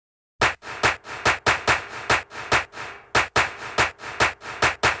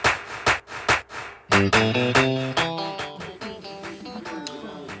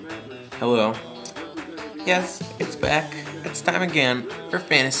Hello. Yes, it's back. It's time again for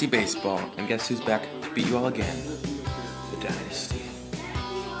Fantasy Baseball. And guess who's back to beat you all again? The Dynasty.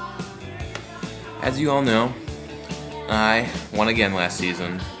 As you all know, I won again last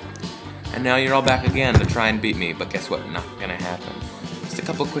season. And now you're all back again to try and beat me. But guess what? Not gonna happen. Just a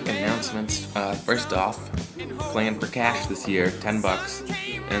couple quick announcements. First off, playing for cash this year, $10.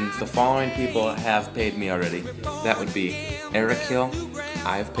 And the following people have paid me already. That would be Eric Hill,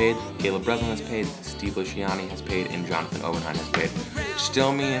 I have paid, Caleb Breslin has paid, Steve Luciani has paid, and Jonathan Obenheim has paid. Which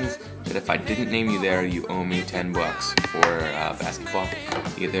still means that if I didn't name you there, you owe me $10 for basketball.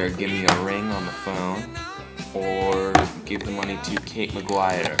 Either give me a ring on the phone, or give the money to Kate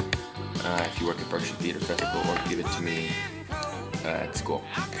McGuire if you work at Berkshire Theater Festival, or give it to me at school.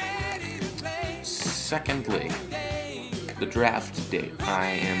 Secondly, the draft date. I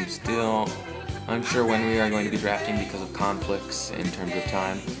am still unsure when we are going to be drafting because of conflicts in terms of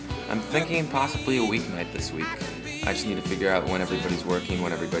time. I'm thinking possibly a weeknight this week. I just need to figure out when everybody's working,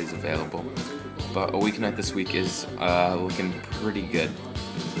 when everybody's available. But a weeknight this week is looking pretty good.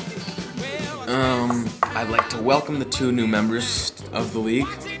 I'd like to welcome the 2 new members of the league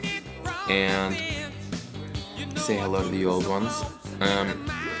and say hello to the old ones.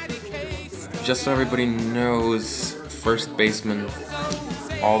 Just so everybody knows, first baseman,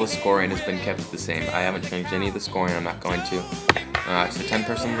 all the scoring has been kept the same. I haven't changed any of the scoring, I'm not going to. It's a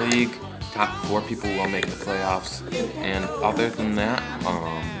 10-person league, top 4 people will make the playoffs, and other than that,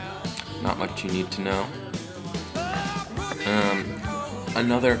 not much you need to know.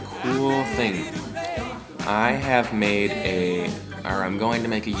 Another cool thing, I have made I'm going to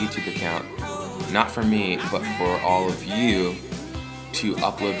make a YouTube account, not for me, but for all of you, to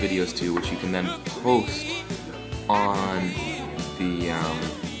upload videos to, which you can then post on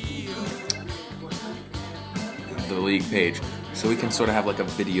the league page, so we can sort of have like a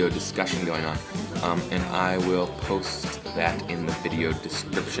video discussion going on, and I will post that in the video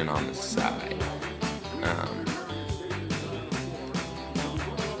description on the side.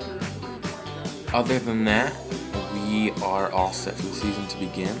 Other than that, we are all set for the season to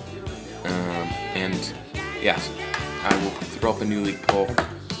begin, and yeah, I will throw up a new league poll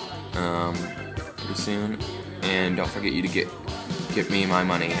pretty soon, and don't forget you to get me my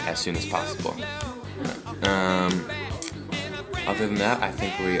money as soon as possible. Other than that, I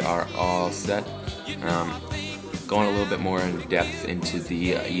think we are all set. Going a little bit more in depth into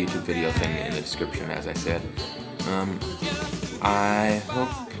the YouTube video thing in the description, as I said. I hope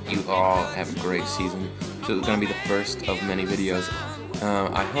you all have a great season. So it's going to be the first of many videos.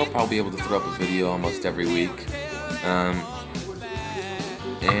 I hope I'll be able to throw up a video almost every week.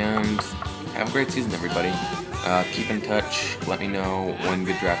 And have a great season, everybody. Keep in touch. Let me know when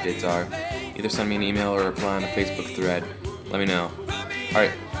good draft dates are. Either send me an email or reply on the Facebook thread. Let me know.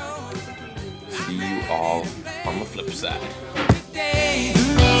 Alright. See you all on the flip side.